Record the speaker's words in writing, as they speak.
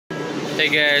Hey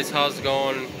guys, how's it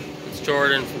going? It's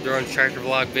Jordan from Jordan's Tractor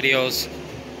Vlog Videos.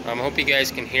 I hope you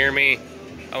guys can hear me.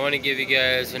 I want to give you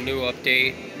guys a new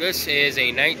update. This is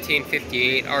a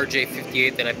 1958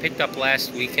 rj58 that I picked up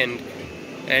last weekend,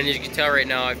 and as you can tell right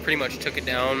now, I pretty much took it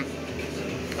down.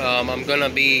 I'm going to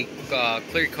be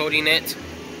clear coating it,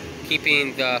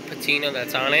 keeping the patina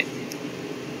that's on it.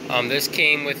 This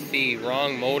came with the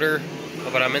wrong motor,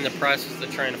 but I'm in the process of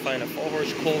trying to find a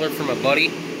 4-horse cooler for my buddy.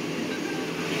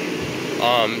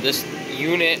 This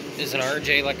unit is an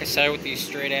RJ, like I said, with the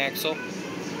straight axle.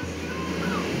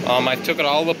 I took it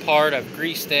all apart. I've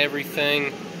greased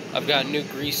everything. I've got new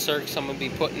grease circs I'm going to be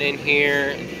putting in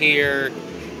here and here.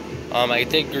 I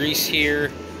did grease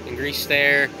here and grease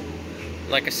there.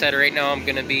 Like I said, right now I'm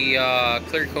going to be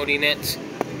clear coating it.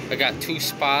 I got 2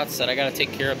 spots that I got to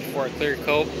take care of before I clear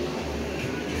coat.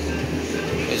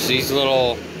 There's these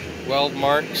little weld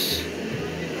marks.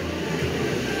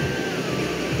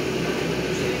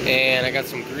 And I got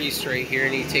some grease right here I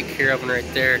need to take care of, and right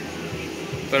there.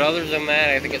 But other than that,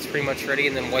 I think it's pretty much ready,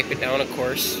 and then wipe it down, of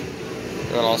course. And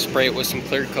then I'll spray it with some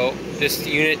clear coat. This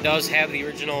unit does have the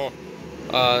original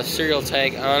serial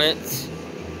tag on it.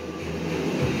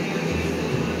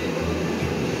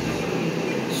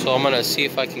 So I'm gonna see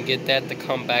if I can get that to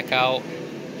come back out.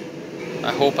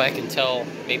 I hope I can tell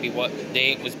maybe what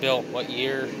day it was built, what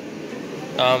year.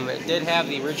 It did have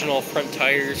the original front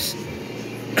tires,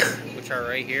 which are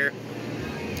right here.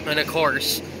 And of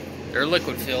course, they're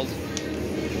liquid filled.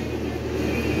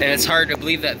 And it's hard to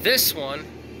believe that this one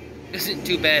isn't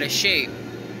too bad a shape.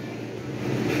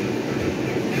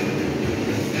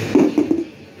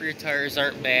 Rear tires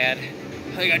aren't bad.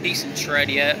 I got decent tread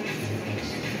yet.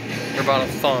 They're about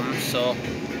a thumb, so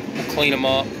we'll clean them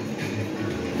up.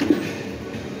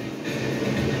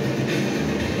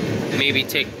 Maybe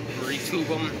retube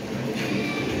them,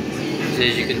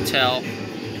 as you can tell.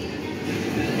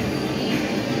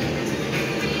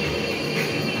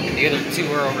 The other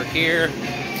 2 are over here.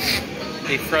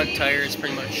 The front tire is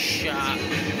pretty much shot.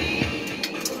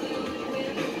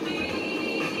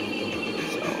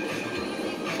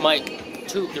 So, might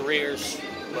tube the rears,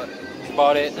 but that's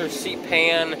about it. There's seat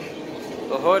pan.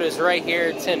 The hood is right here.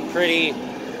 It's in pretty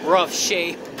rough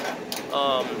shape.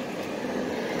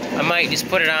 I might just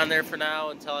put it on there for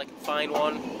now until I can find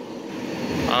one.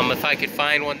 If I could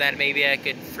find one that maybe I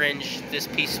could fringe this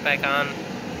piece back on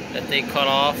that they cut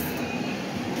off.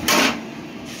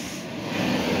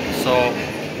 So,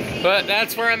 but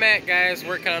that's where I'm at, guys,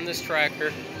 working on this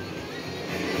tractor.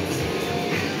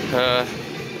 The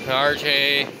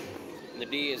RJ and the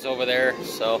D is over there,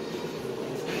 so.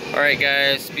 Alright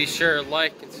guys, be sure to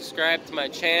like and subscribe to my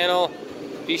channel.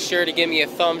 Be sure to give me a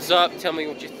thumbs up, tell me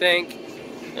what you think.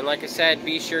 And like I said,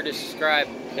 be sure to subscribe.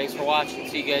 Thanks for watching,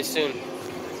 see you guys soon.